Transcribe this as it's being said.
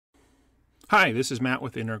Hi, this is Matt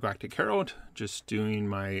with Intergalactic Herald, just doing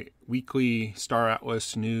my weekly Star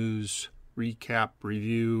Atlas news recap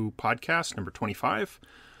review podcast, number 25.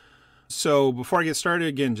 So before I get started,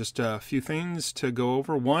 again, just a few things to go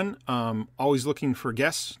over. One, always looking for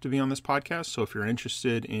guests to be on this podcast. So if you're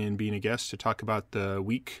interested in being a guest to talk about the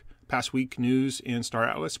past week news in Star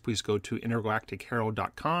Atlas, please go to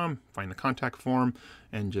intergalacticherald.com, find the contact form,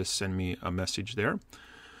 and just send me a message there.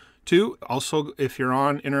 Two, also, if you're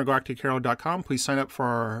on intergalacticherald.com, please sign up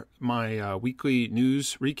for my weekly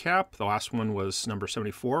news recap. The last one was number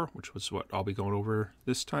 74, which was what I'll be going over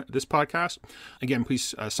this podcast. Again,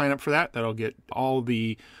 please sign up for that. That'll get all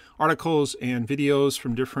the articles and videos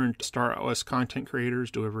from different Star Atlas content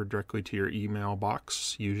creators delivered directly to your email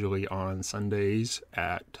box, usually on Sundays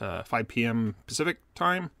at 5 p.m. Pacific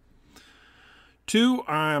time. Two,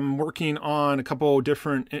 I'm working on a couple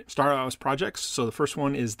different Star Atlas projects. So the first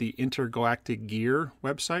one is the Intergalactic Gear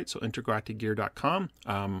website, so intergalacticgear.com.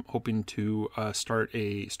 I'm hoping to start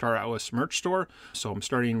a Star Atlas merch store. So I'm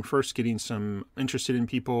starting first getting some interested in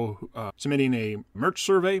people submitting a merch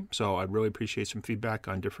survey. So I'd really appreciate some feedback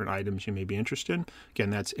on different items you may be interested in. Again,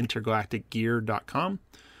 that's intergalacticgear.com.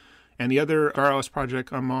 And the other Star Atlas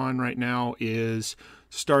project I'm on right now is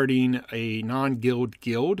starting a non-guild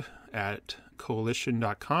guild at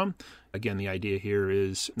coalition.com. Again, the idea here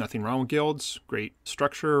is nothing wrong with guilds, great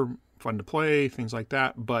structure, fun to play, things like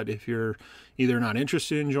that. But if you're either not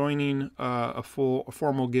interested in joining a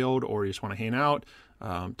formal guild or you just want to hang out,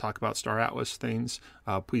 talk about Star Atlas things,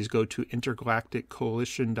 please go to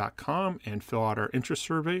intergalacticcoalition.com and fill out our interest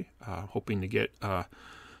survey, hoping to get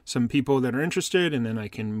some people that are interested, and then I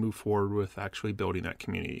can move forward with actually building that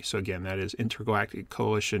community. So again, that is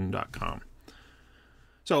intergalacticcoalition.com.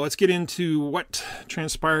 So let's get into what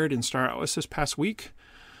transpired in Star Atlas this past week.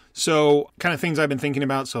 So kind of things I've been thinking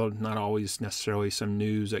about, so not always necessarily some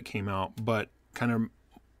news that came out, but kind of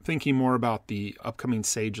thinking more about the upcoming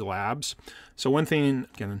Sage Labs. So one thing,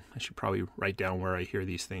 again, I should probably write down where I hear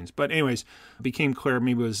these things. But anyways, it became clear,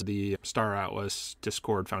 maybe it was the Star Atlas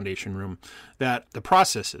Discord Foundation room, that the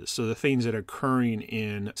processes, so the things that are occurring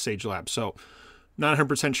in Sage Labs. So not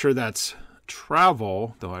 100% sure that's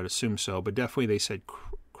travel, though I'd assume so, but definitely they said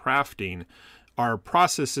crafting are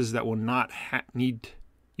processes that will not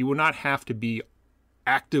you will not have to be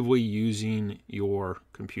actively using your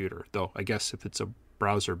computer. Though I guess if it's a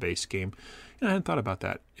browser-based game, I hadn't thought about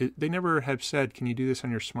that. They never have said, can you do this on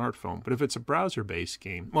your smartphone? But if it's a browser-based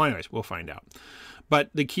game, well, anyways, we'll find out. But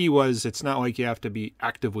the key was, it's not like you have to be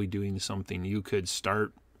actively doing something. You could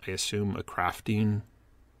start, I assume, a crafting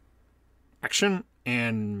action,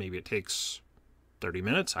 and maybe it takes 30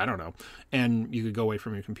 minutes, I don't know, and you could go away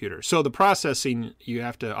from your computer. So the processing, you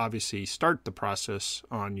have to obviously start the process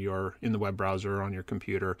in the web browser on your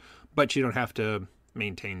computer, but you don't have to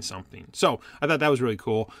maintain something. So I thought that was really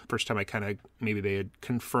cool. First time maybe they had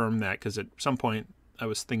confirmed that, because at some point I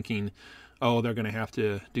was thinking, oh, they're going to have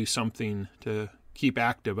to do something to keep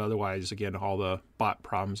active. Otherwise, again, all the bot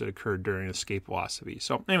problems that occurred during escape velocity.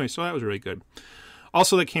 So anyway, so that was really good.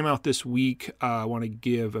 Also, that came out this week, I want to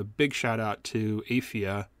give a big shout out to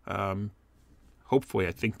Aphia. Hopefully,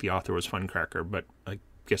 I think the author was Funcracker, but I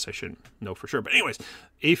guess I shouldn't know for sure. But anyways,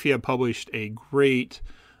 Aphia published a great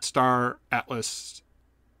Star Atlas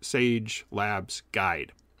Sage Labs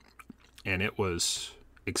guide, and it was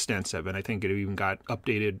extensive, and I think it even got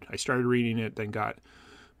updated. I started reading it, then got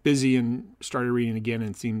busy and started reading again,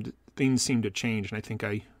 and things seemed to change, and I think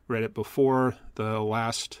I read it before the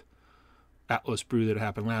last Atlas brew that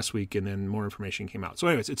happened last week, and then more information came out. So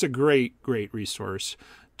anyways, it's a great resource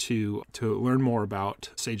to learn more about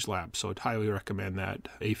Sage Labs. So I'd highly recommend that.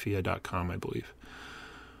 Aphia.com, I believe.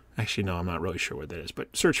 Actually, no, I'm not really sure what that is,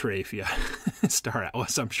 but search for Aphia Star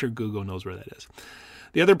Atlas. I'm sure Google knows where that is.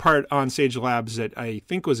 The other part on Sage Labs that I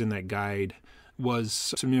think was in that guide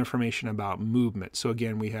was some information about movement. So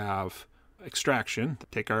again, we have extraction,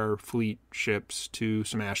 take our fleet ships to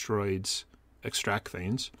some asteroids, extract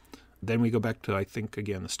things. Then we go back to, I think,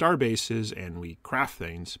 again, the star bases, and we craft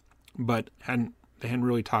things, but they hadn't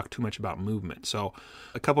really talked too much about movement. So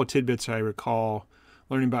a couple of tidbits I recall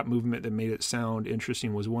learning about movement that made it sound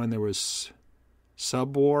interesting was, one, there was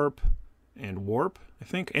subwarp and warp, I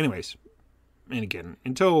think. Anyways, and again,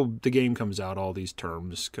 until the game comes out, all these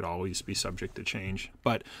terms could always be subject to change.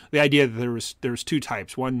 But the idea that there was two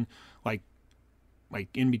types, one like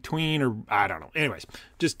in between, or I don't know. Anyways,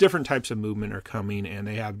 just different types of movement are coming, and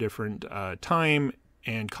they have different time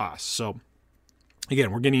and costs. So again,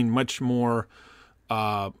 we're getting much more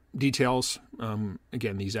details.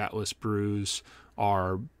 Again, these Atlas brews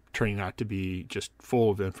are turning out to be just full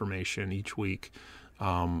of information each week.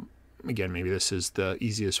 again, maybe this is the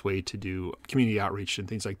easiest way to do community outreach and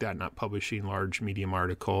things like that, not publishing large Medium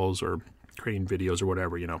articles or creating videos or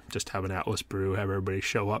whatever, just have an Atlas brew, have everybody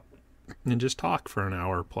show up and just talk for an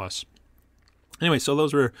hour plus. Anyway, so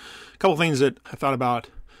those were a couple things that I thought about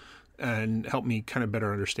and helped me kind of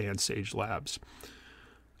better understand Sage Labs.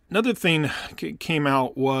 Another thing came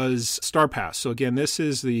out was StarPass. So again, this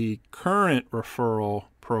is the current referral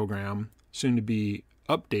program, soon to be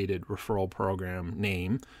updated referral program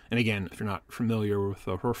name. And again, if you're not familiar with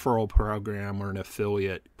a referral program or an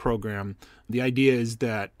affiliate program, the idea is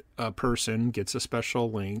that a person gets a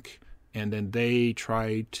special link and then they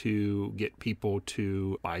try to get people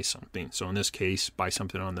to buy something. So in this case, buy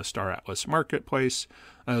something on the Star Atlas Marketplace.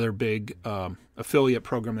 Another big affiliate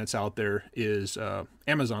program that's out there is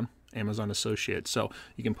Amazon Associates. So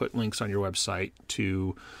you can put links on your website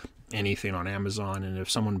to anything on Amazon, and if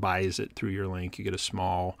someone buys it through your link, you get a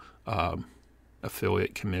small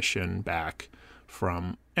affiliate commission back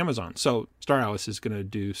from Amazon. So Star Atlas is going to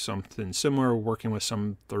do something similar, working with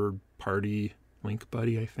some third-party Link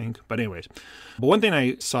Buddy, I think. But anyways, but one thing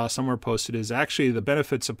I saw somewhere posted is actually the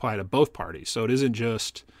benefits apply to both parties. So it isn't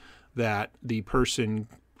just that the person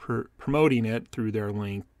promoting it through their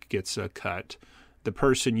link gets a cut. The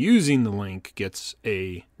person using the link gets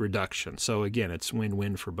a reduction. So again, it's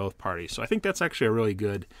win-win for both parties. So I think that's actually a really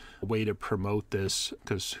good way to promote this,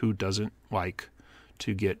 because who doesn't like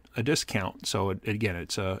to get a discount? So again,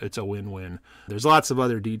 it's a win-win. There's lots of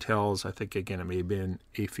other details. I think, again, it may have been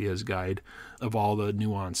AFIA's guide of all the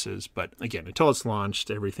nuances, but again, until it's launched,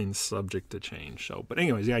 everything's subject to change. So, but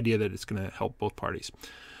anyways, the idea that it's going to help both parties.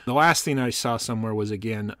 The last thing I saw somewhere was,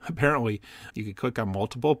 again, apparently you could click on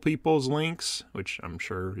multiple people's links, which I'm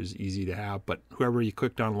sure is easy to have, but whoever you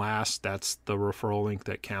clicked on last, that's the referral link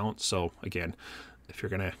that counts. So again, if you're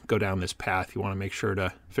going to go down this path, you want to make sure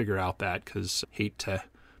to figure out that, because hate to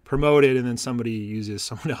promote it and then somebody uses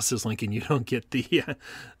someone else's link and you don't get the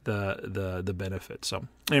benefit. So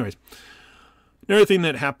anyways, another thing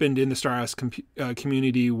that happened in the Star Atlas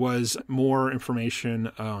community was more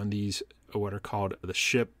information on these, what are called the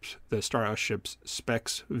ships, the Star Atlas ships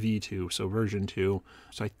Specs V2, so version 2.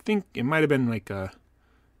 So I think it might have been like a,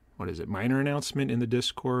 minor announcement in the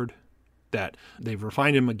Discord that they've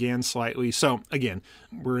refined them again slightly. So again,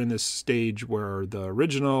 we're in this stage where the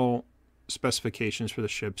original specifications for the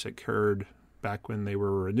ships that occurred back when they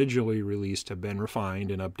were originally released have been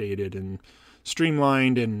refined and updated and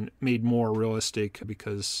streamlined and made more realistic,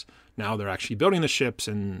 because now they're actually building the ships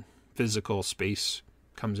and physical space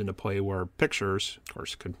comes into play, where pictures, of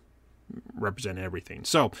course, could represent everything.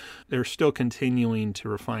 So they're still continuing to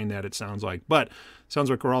refine that, it sounds like. But it sounds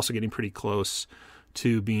like we're also getting pretty close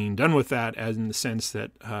to being done with that, as in the sense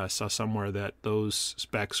that I saw somewhere that those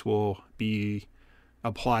specs will be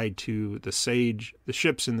applied to the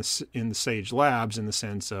ships in the Sage Labs, in the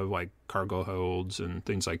sense of like cargo holds and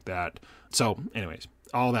things like that. So anyways,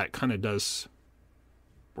 all that kind of does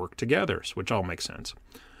work together, which all makes sense.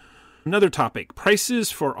 Another topic, prices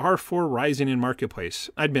for R4 rising in Marketplace.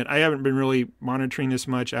 I admit I haven't been really monitoring this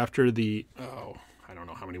much after the, I don't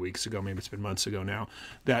know how many weeks ago, maybe it's been months ago now,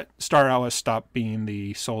 that Star Atlas stopped being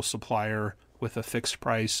the sole supplier with a fixed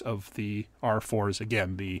price of the R4s.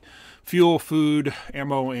 Again, the fuel, food,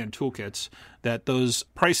 ammo, and toolkits, that those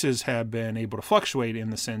prices have been able to fluctuate in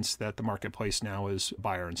the sense that the Marketplace now is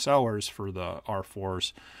buyer and sellers for the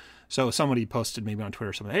R4s. So somebody posted maybe on Twitter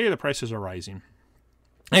or something, hey, the prices are rising.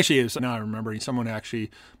 Actually, now I'm remembering, someone actually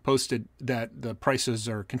posted that the prices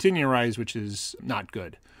are continuing to rise, which is not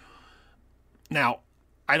good. Now,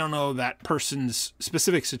 I don't know that person's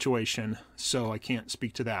specific situation, so I can't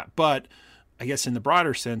speak to that. But I guess in the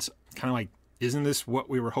broader sense, kind of like, isn't this what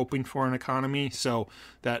we were hoping for in an economy? So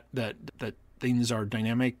that things are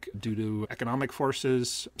dynamic due to economic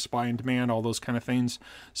forces, supply and demand, all those kind of things.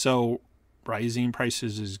 So rising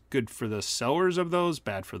prices is good for the sellers of those,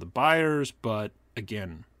 bad for the buyers, but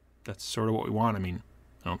again, that's sort of what we want. I mean,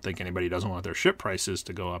 I don't think anybody doesn't want their ship prices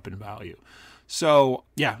to go up in value. So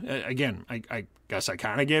yeah, again, I guess I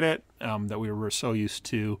kind of get it, that we were so used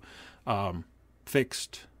to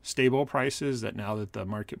fixed, stable prices, that now that the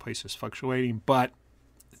Marketplace is fluctuating, but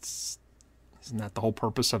isn't that the whole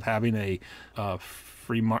purpose of having a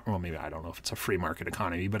free market? Well, maybe I don't know if it's a free market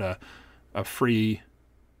economy, but a free,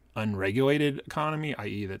 unregulated economy,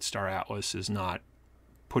 i.e. that Star Atlas is not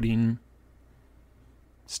putting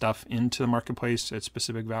stuff into the Marketplace at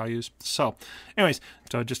specific values. So anyways,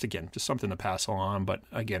 so just something to pass along. But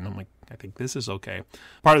again, I'm like, I think this is okay.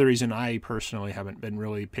 Part of the reason I personally haven't been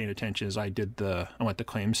really paying attention is I went the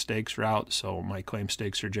claim stakes route. So my claim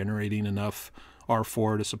stakes are generating enough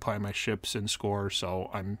R4 to supply my ships and score. So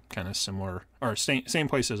I'm kind of similar, or same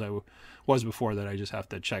place as I was before, that I just have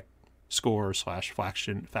to check score /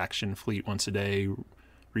 faction fleet once a day,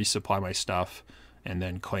 resupply my stuff, and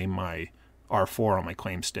then claim my R4 on my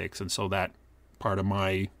claim stakes. And so that part of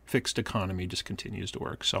my fixed economy just continues to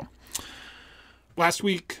work. So last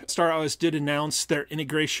week, Star Atlas did announce their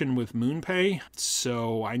integration with MoonPay.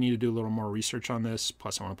 So I need to do a little more research on this.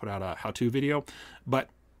 Plus, I want to put out a how-to video. But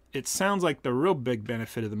it sounds like the real big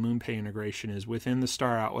benefit of the MoonPay integration is within the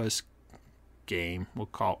Star Atlas game.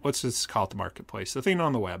 Let's just call it the marketplace, the thing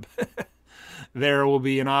on the web. There will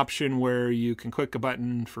be an option where you can click a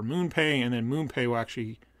button for MoonPay, and then MoonPay will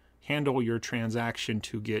actually handle your transaction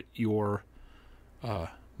to get your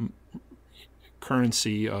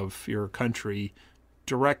currency of your country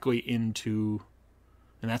directly into,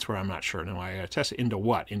 and that's where I'm not sure. Now I gotta test it. Into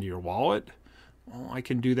what? Into your wallet? Well, I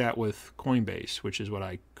can do that with Coinbase, which is what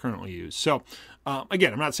I currently use. So,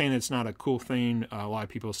 again, I'm not saying it's not a cool thing. A lot of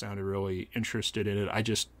people sounded really interested in it. I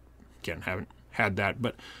just, again, haven't had that.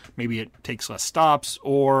 But maybe it takes less stops,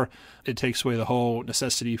 or it takes away the whole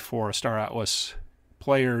necessity for a Star Atlas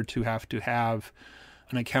player to have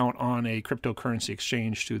an account on a cryptocurrency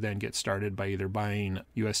exchange to then get started by either buying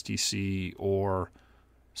USDC or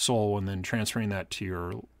Sol and then transferring that to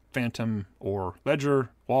your Phantom or Ledger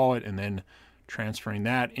wallet, and then transferring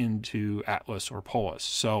that into Atlas or Polis.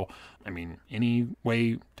 So, I mean, any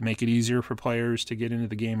way to make it easier for players to get into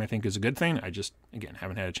the game, I think, is a good thing. I just, again,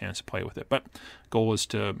 haven't had a chance to play with it. But goal is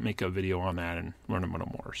to make a video on that and learn a little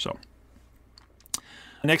more. So,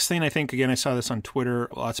 the next thing, I think, again, I saw this on Twitter.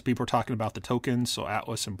 Lots of people are talking about the tokens. So,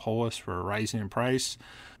 Atlas and Polis were rising in price.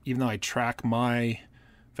 Even though I track my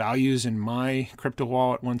values in my crypto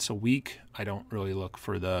wallet once a week, I don't really look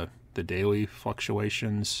for the daily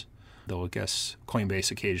fluctuations. Though I guess Coinbase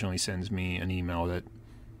occasionally sends me an email that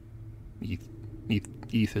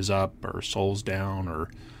ETH is up or Sol's down or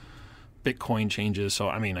Bitcoin changes. So,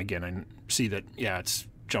 I mean, again, I see that, yeah, it's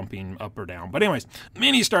jumping up or down. But anyways,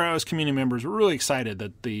 many Star Atlas community members were really excited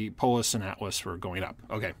that the Polis and Atlas were going up.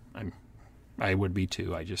 Okay, I would be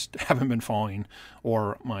too. I just haven't been following,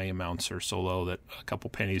 or my amounts are so low that a couple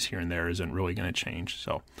pennies here and there isn't really going to change.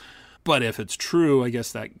 So, but if it's true, I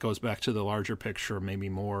guess that goes back to the larger picture. Maybe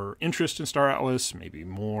more interest in Star Atlas. Maybe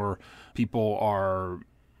more people are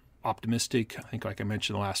optimistic. I think, like I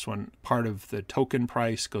mentioned the last one, part of the token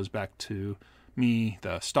price goes back to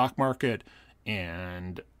the stock market.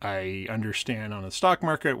 And I understand on the stock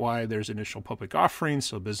market why there's initial public offerings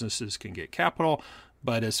so businesses can get capital.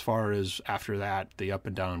 But as far as after that, the up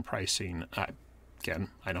and down pricing, again,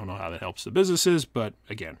 I don't know how that helps the businesses. But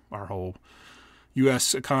again, our whole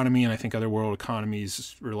U.S. economy, and I think other world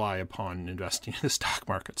economies, rely upon investing in the stock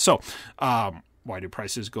market. So why do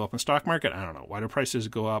prices go up in the stock market? I don't know. Why do prices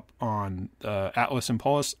go up on Atlas and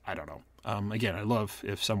Polis? I don't know. Again, I love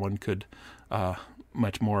if someone could,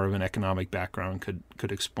 much more of an economic background,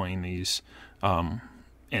 could explain these.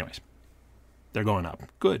 Anyways, they're going up.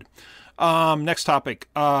 Good. Next topic.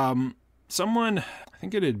 Someone, I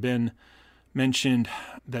think it had been mentioned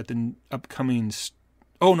that the upcoming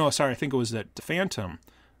I think it was that Phantom,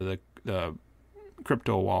 the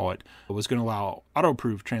crypto wallet, was going to allow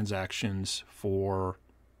auto-approve transactions for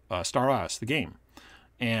Star Atlas, the game.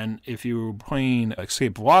 And if you were playing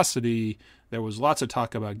Escape Velocity, there was lots of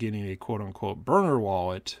talk about getting a quote-unquote burner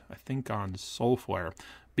wallet, I think on Solflare,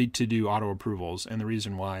 to do auto-approvals. And the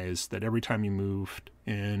reason why is that every time you moved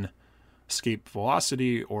in Escape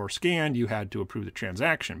Velocity or scanned, you had to approve the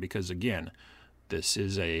transaction. Because, again, this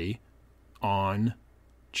is a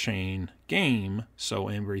on-chain game, so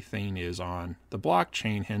everything is on the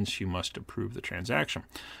blockchain, hence you must approve the transaction.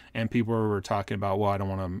 And people were talking about, well, I don't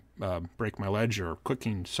want to break my ledger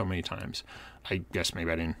clicking so many times. I guess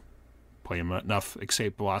maybe I didn't play enough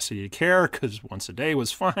Escape Velocity to care, because once a day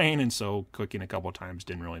was fine, and so clicking a couple of times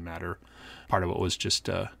didn't really matter. Part of it was just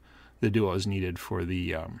the duo was needed for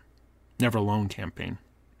the Never Alone campaign.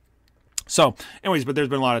 So anyways, but there's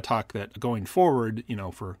been a lot of talk that going forward,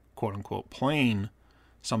 for quote-unquote playing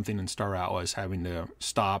something in Star Atlas, having to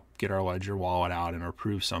stop, get our Ledger wallet out, and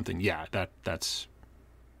approve something. Yeah, that's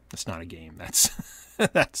not a game.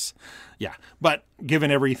 That's yeah. But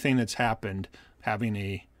given everything that's happened, having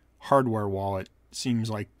a hardware wallet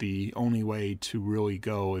seems like the only way to really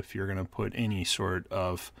go if you're going to put any sort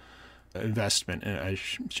of investment. And I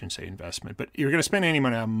shouldn't say investment, but you're going to spend any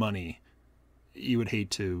amount of money. You would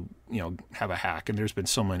hate to, have a hack. And there's been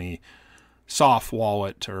so many soft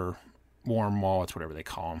wallet or warm wallets, whatever they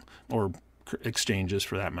call them, or exchanges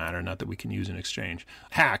for that matter, not that we can use an exchange,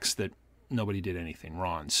 hacks that nobody did anything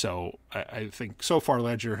wrong. So I think so far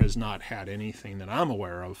Ledger has not had anything that I'm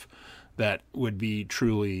aware of that would be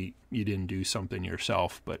truly you didn't do something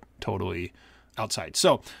yourself, but totally outside.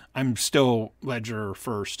 So I'm still Ledger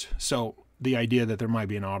first. So the idea that there might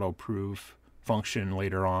be an auto-proof function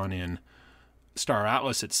later on in Star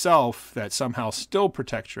Atlas itself that somehow still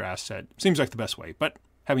protects your asset seems like the best way. But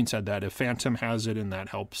having said that, if Phantom has it and that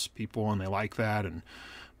helps people and they like that, and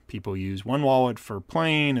people use one wallet for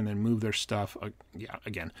playing and then move their stuff,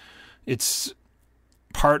 again, it's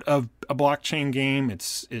part of a blockchain game.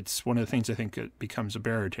 It's one of the things I think it becomes a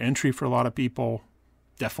barrier to entry for a lot of people.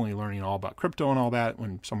 Definitely learning all about crypto and all that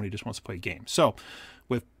when somebody just wants to play games. So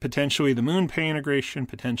with potentially the MoonPay integration,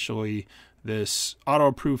 potentially this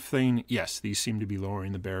auto-proof thing, yes, these seem to be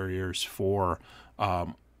lowering the barriers for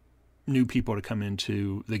new people to come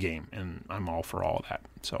into the game, and I'm all for all of that.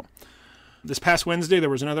 So this past Wednesday, there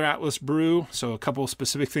was another Atlas brew, so a couple of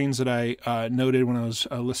specific things that I noted when I was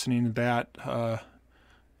listening to that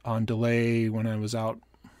on delay when I was out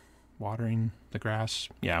watering the grass.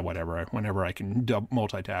 Yeah, whatever, whenever I can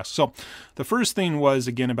multitask. So the first thing was,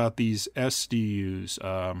 again, about these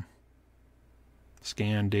SDUs,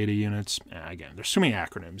 scan data units. Again, there's so many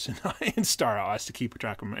acronyms in Star Atlas to keep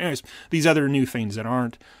track of them. Anyways, these other new things that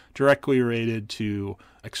aren't directly related to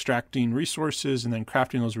extracting resources and then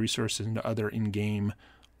crafting those resources into other in-game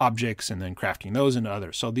objects and then crafting those into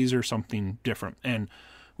others. So these are something different. And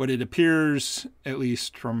what it appears, at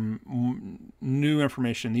least from new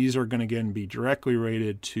information, these are going to, again, be directly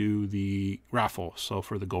related to the raffle, so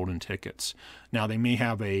for the golden tickets. Now, they may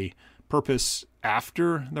have a purpose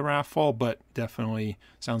after the raffle, but definitely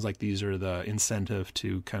sounds like these are the incentive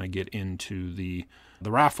to kind of get into the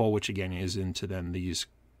raffle, which, again, is into then these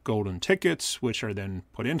golden tickets, which are then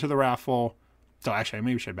put into the raffle. So actually,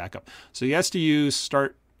 maybe I should back up. So the SDUs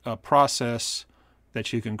start a process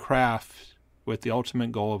that you can craft with the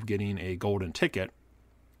ultimate goal of getting a golden ticket.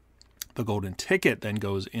 The golden ticket then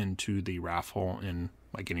goes into the raffle, and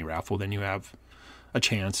like any raffle, then you have a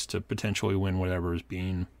chance to potentially win whatever is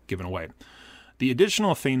being given away. The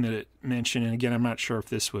additional thing that it mentioned, and again, I'm not sure if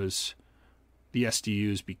this was the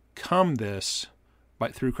SDUs become this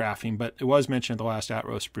but through crafting, but it was mentioned at the last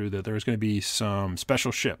Atlas brew that there was going to be some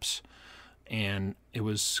special ships, and it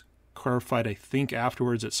was clarified, I think,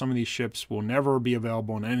 afterwards that some of these ships will never be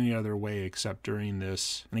available in any other way except during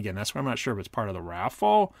this. And again, that's why I'm not sure if it's part of the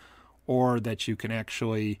raffle or that you can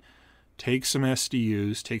actually take some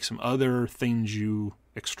SDUs, take some other things you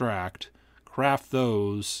extract, craft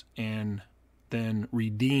those, and then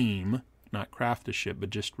redeem, not craft the ship, but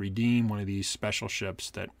just redeem one of these special ships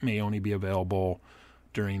that may only be available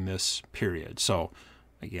during this period. So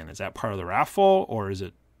again, is that part of the raffle, or is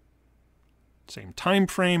it same time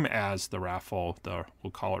frame as the raffle?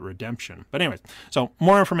 We'll call it redemption. But anyways, so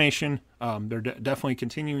more information. They're definitely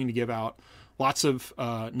continuing to give out lots of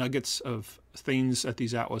nuggets of things at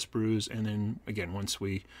these Atlas brews. And then again, once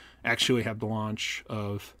we actually have the launch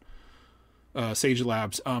of Sage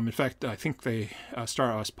Labs, in fact, I think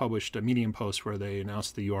Star Atlas published a Medium post where they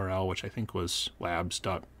announced the URL, which I think was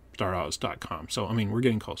labs.staratlas.com. So, I mean, we're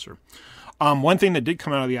getting closer. One thing that did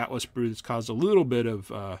come out of the Atlas brew that's caused a little bit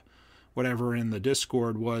of whatever in the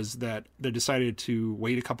Discord was that they decided to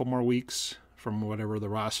wait a couple more weeks from whatever the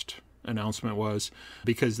Rust announcement was,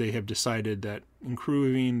 because they have decided that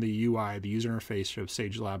improving the UI, the user interface of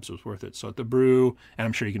Sage Labs, was worth it. So at the brew, and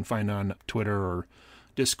I'm sure you can find on Twitter or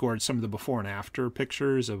Discord some of the before and after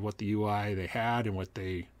pictures of what the UI they had and what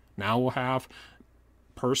they now will have.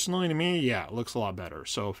 Personally, to me, yeah, it looks a lot better.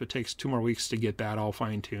 So if it takes 2 more weeks to get that all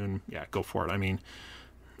fine-tuned, yeah, go for it. I mean,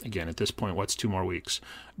 again, at this point, what's 2 more weeks?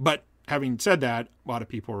 But having said that, a lot of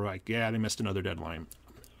people were like, yeah, they missed another deadline.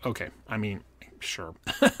 Okay, I mean, sure,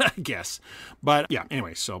 I guess. But yeah,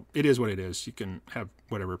 anyway, so it is what it is. You can have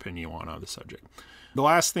whatever opinion you want on the subject. The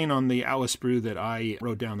last thing on the Atlas brew that I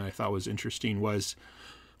wrote down that I thought was interesting was,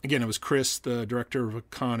 again, it was Chris, the director of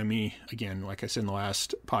economy. Again, like I said in the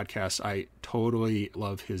last podcast, I totally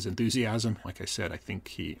love his enthusiasm. Like I said, I think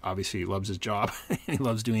he obviously loves his job. He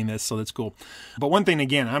loves doing this, so that's cool. But one thing,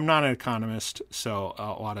 again, I'm not an economist, so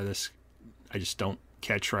a lot of this I just don't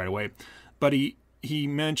catch right away. But he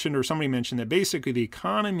mentioned, or somebody mentioned, that basically the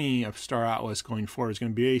economy of Star Atlas going forward is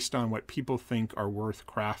going to be based on what people think are worth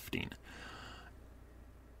crafting.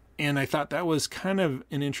 And I thought that was kind of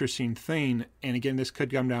an interesting thing. And again, this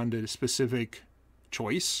could come down to specific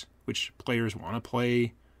choice, which players want to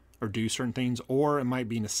play or do certain things, or it might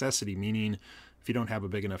be necessity, meaning if you don't have a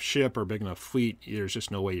big enough ship or big enough fleet, there's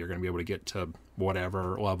just no way you're going to be able to get to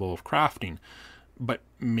whatever level of crafting. But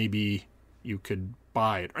maybe you could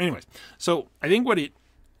buy it. Anyways, so I think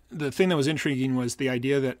the thing that was intriguing was the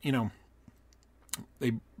idea that,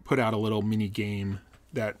 they put out a little mini game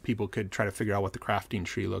that people could try to figure out what the crafting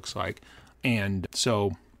tree looks like. And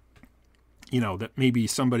so, that maybe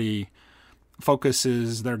somebody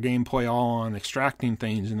focuses their gameplay all on extracting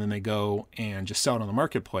things and then they go and just sell it on the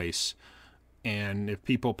marketplace. And if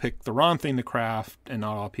people pick the wrong thing to craft and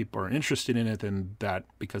not all people are interested in it, then that,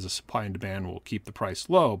 because of supply and demand, will keep the price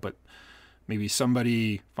low. But maybe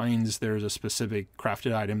somebody finds there's a specific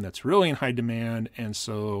crafted item that's really in high demand, and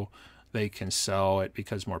so they can sell it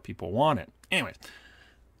because more people want it. Anyways,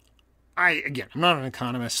 I'm not an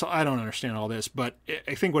economist, so I don't understand all this, but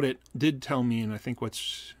I think what it did tell me, and I think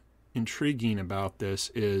what's intriguing about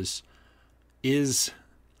this is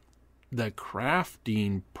the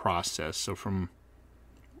crafting process. So from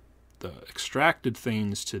the extracted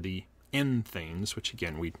things to the end things, which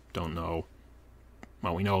again, we don't know.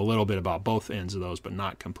 Well, we know a little bit about both ends of those, but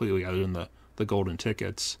not completely, other than the golden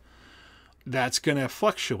tickets. That's going to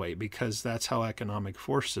fluctuate because that's how economic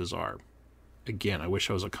forces are. Again, I wish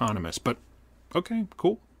I was an economist, but okay,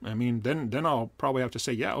 cool. I mean, then I'll probably have to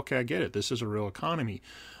say, yeah, okay, I get it. This is a real economy.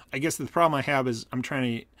 I guess the problem I have is I'm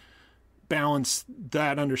trying to balance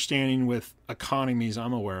that understanding with economies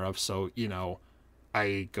I'm aware of. So,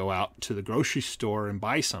 I go out to the grocery store and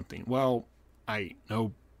buy something. Well, I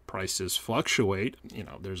know prices fluctuate.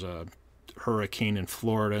 There's a hurricane in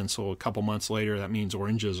Florida, and so a couple months later, that means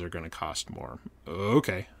oranges are going to cost more.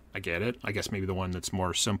 Okay, I get it. I guess maybe the one that's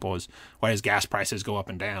more simple is, why does gas prices go up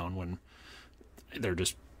and down when they're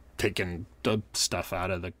just taking the stuff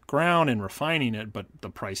out of the ground and refining it, but the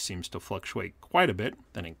price seems to fluctuate quite a bit.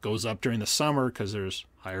 Then it goes up during the summer because there's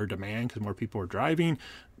higher demand because more people are driving.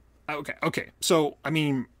 Okay. So, I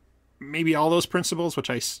mean, maybe all those principles, which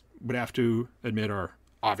I would have to admit are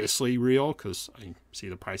obviously real because I see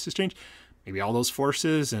the prices change, maybe all those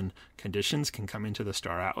forces and conditions can come into the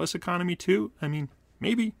Star Atlas economy too. I mean,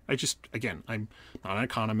 maybe. I'm not an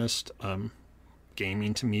economist.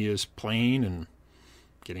 Gaming to me is playing and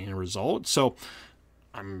getting a result. So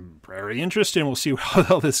I'm very interested, and we'll see how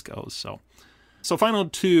all this goes. So final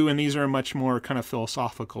two, and these are much more kind of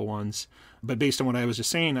philosophical ones, but based on what I was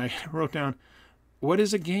just saying, I wrote down, what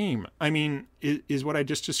is a game? I mean, is what I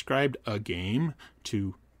just described a game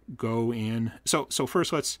to go in? So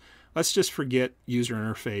first, let's just forget user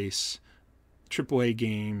interface, AAA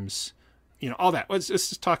games, all that. Let's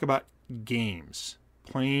just talk about games,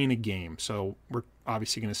 playing a game. So we're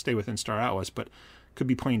obviously going to stay within Star Atlas, but could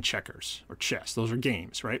be playing checkers or chess. Those are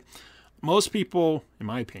games, right? Most people, in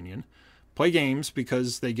my opinion, play games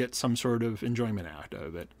because they get some sort of enjoyment out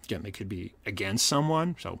of it. Again, they could be against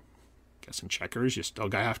someone. So I guess in checkers, you still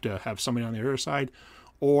have to have somebody on the other side.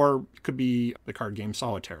 Or it could be the card game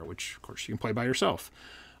Solitaire, which of course you can play by yourself.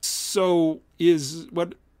 So is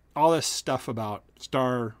what all this stuff about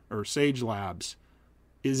Star or Sage Labs,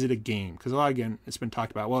 is it a game? Because again, it's been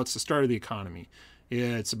talked about, well, it's the start of the economy.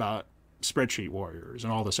 It's about spreadsheet warriors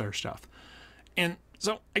and all this other stuff. And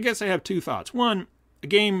so I guess I have two thoughts. One, a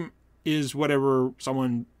game is whatever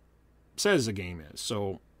someone says a game is.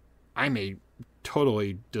 So I may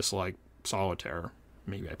totally dislike Solitaire.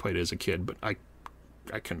 Maybe I played it as a kid, but I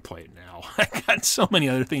couldn't play it now. I got so many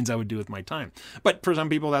other things I would do with my time. But for some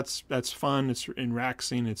people, that's fun. It's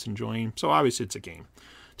relaxing. It's enjoying. So obviously it's a game.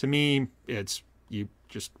 To me, it's you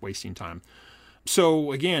just wasting time.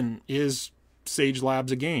 So again, is Sage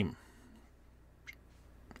Labs a game?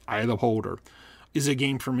 Eye of the beholder. Is it a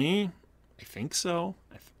game for me? I think so.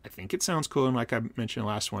 I think it sounds cool. And like I mentioned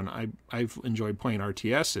last one, I've enjoyed playing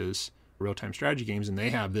RTSs, real-time strategy games, and they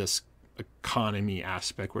have this economy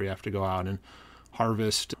aspect where you have to go out and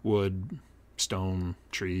harvest wood, stone,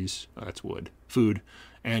 trees, that's wood, food,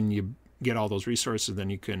 and you get all those resources. Then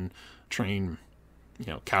you can train,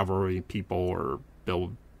 cavalry people or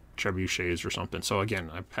build trebuchets or something. So again,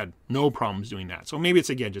 I've had no problems doing that. So maybe it's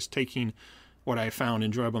again just taking what I found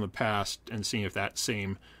enjoyable in the past and seeing if that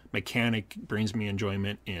same mechanic brings me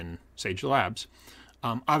enjoyment in Sage Labs.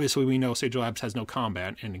 Obviously, we know Sage Labs has no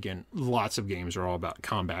combat, and again, lots of games are all about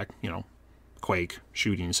combat. Quake,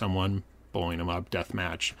 shooting someone, blowing them up,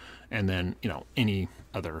 deathmatch, and then any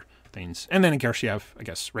other things. And then in course you have, I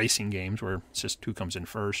guess, racing games where it's just who comes in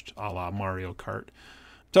first, a la Mario Kart.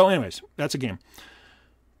 So, anyways, that's a game.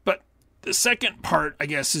 But the second part, I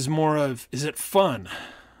guess, is more of, is it fun?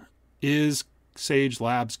 Is Sage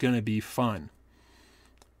Labs going to be fun?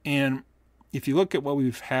 And if you look at what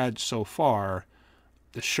we've had so far,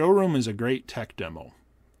 the showroom is a great tech demo.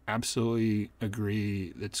 Absolutely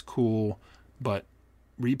agree. It's cool, but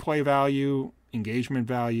replay value, engagement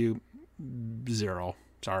value, zero.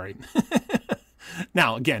 Sorry.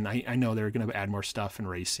 Now, again, I know they're going to add more stuff in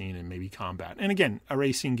racing and maybe combat. And again, a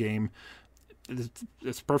racing game,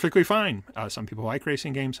 it's perfectly fine. Some people like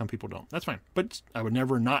racing games, some people don't. That's fine. But I would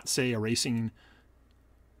never not say a racing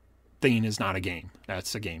thing is not a game.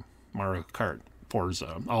 That's a game. Mario Kart,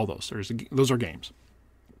 Forza, all those. Those are games.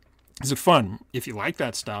 Is it fun? If you like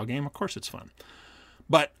that style game, of course it's fun.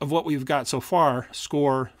 But of what we've got so far,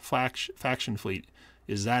 Score, Faction Fleet,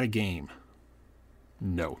 is that a game?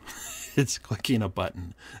 No. It's clicking a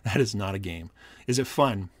button. That is not a game. Is it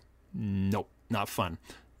fun? Nope, not fun.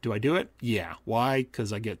 Do I do it? Yeah. Why?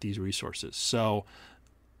 Because I get these resources. So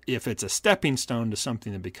if it's a stepping stone to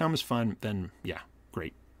something that becomes fun, then yeah,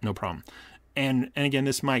 great. No problem. And again,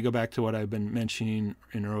 this might go back to what I've been mentioning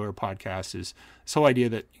in earlier podcasts, is this whole idea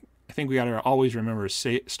that I think we got to always remember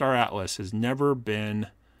Star Atlas has never been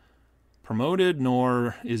promoted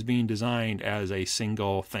nor is being designed as a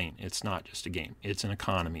single thing. It's not just a game. It's an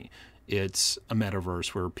economy. It's a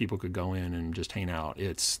metaverse where people could go in and just hang out.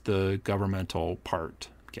 It's the governmental part.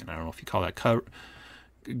 Again, I don't know if you call that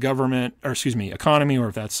economy, or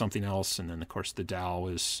if that's something else. And then, of course, the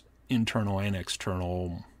DAO is internal and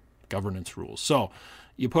external governance rules. So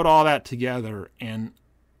you put all that together, and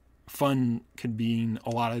fun can mean a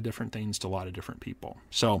lot of different things to a lot of different people.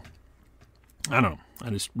 So I don't know. I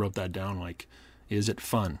just wrote that down like, is it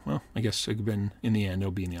fun? Well, I guess in the end,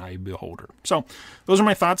 it'll be in the eye of the beholder. So those are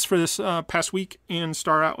my thoughts for this past week in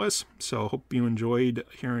Star Atlas. So hope you enjoyed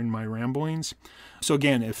hearing my ramblings. So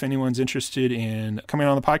again, if anyone's interested in coming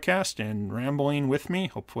on the podcast and rambling with me,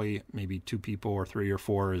 hopefully maybe 2 people or 3 or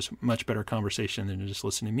 4 is much better conversation than just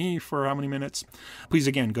listening to me for how many minutes. Please,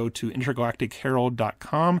 again, go to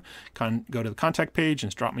intergalacticherald.com, go to the contact page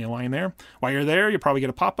and just drop me a line there. While you're there, you'll probably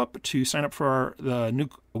get a pop-up to sign up for the new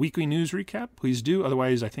weekly news recap. Please do.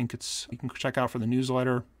 Otherwise, I think you can check out for the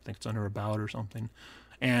newsletter. I think it's under About or something.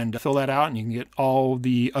 And fill that out, and you can get all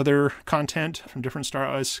the other content from different Star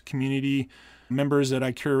Atlas community members that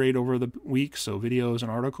I curate over the week, so videos and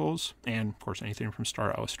articles, and of course anything from Star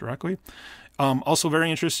Atlas directly. Also very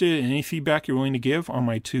interested in any feedback you're willing to give on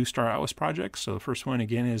my 2 Star Atlas projects. So the first one,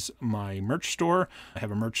 again, is my merch store. I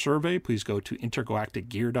have a merch survey. Please go to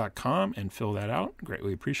intergalacticgear.com and fill that out.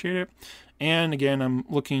 Greatly appreciate it. And again, I'm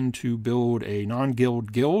looking to build a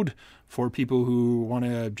non-guild guild for people who want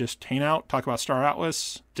to just hang out, talk about Star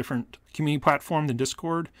Atlas, different community platform than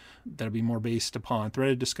Discord. That'll be more based upon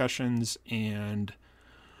threaded discussions and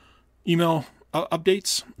email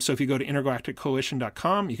updates. So if you go to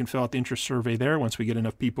intergalacticcoalition.com, you can fill out the interest survey there. Once we get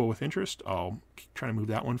enough people with interest, I'll try to move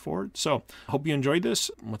that one forward. So I hope you enjoyed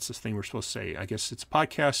this. What's this thing we're supposed to say? I guess it's a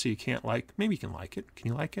podcast, so you can't maybe you can like it. Can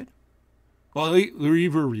you like it? Well,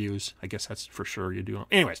 leave reviews. I guess that's for sure you do.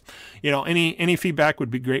 Anyways, any feedback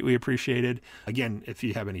would be greatly appreciated. Again, if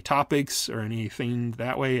you have any topics or anything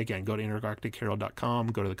that way, again, go to intergalacticherald.com,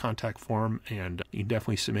 go to the contact form, and you can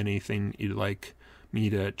definitely submit anything you'd like me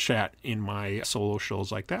to chat in my solo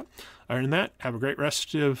shows like that. Other than that, have a great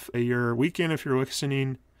rest of your weekend if you're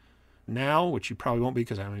listening now, which you probably won't be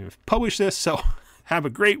because I haven't even published this. So have a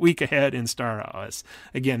great week ahead in Star Atlas.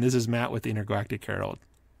 Again, this is Matt with the Intergalactic Herald.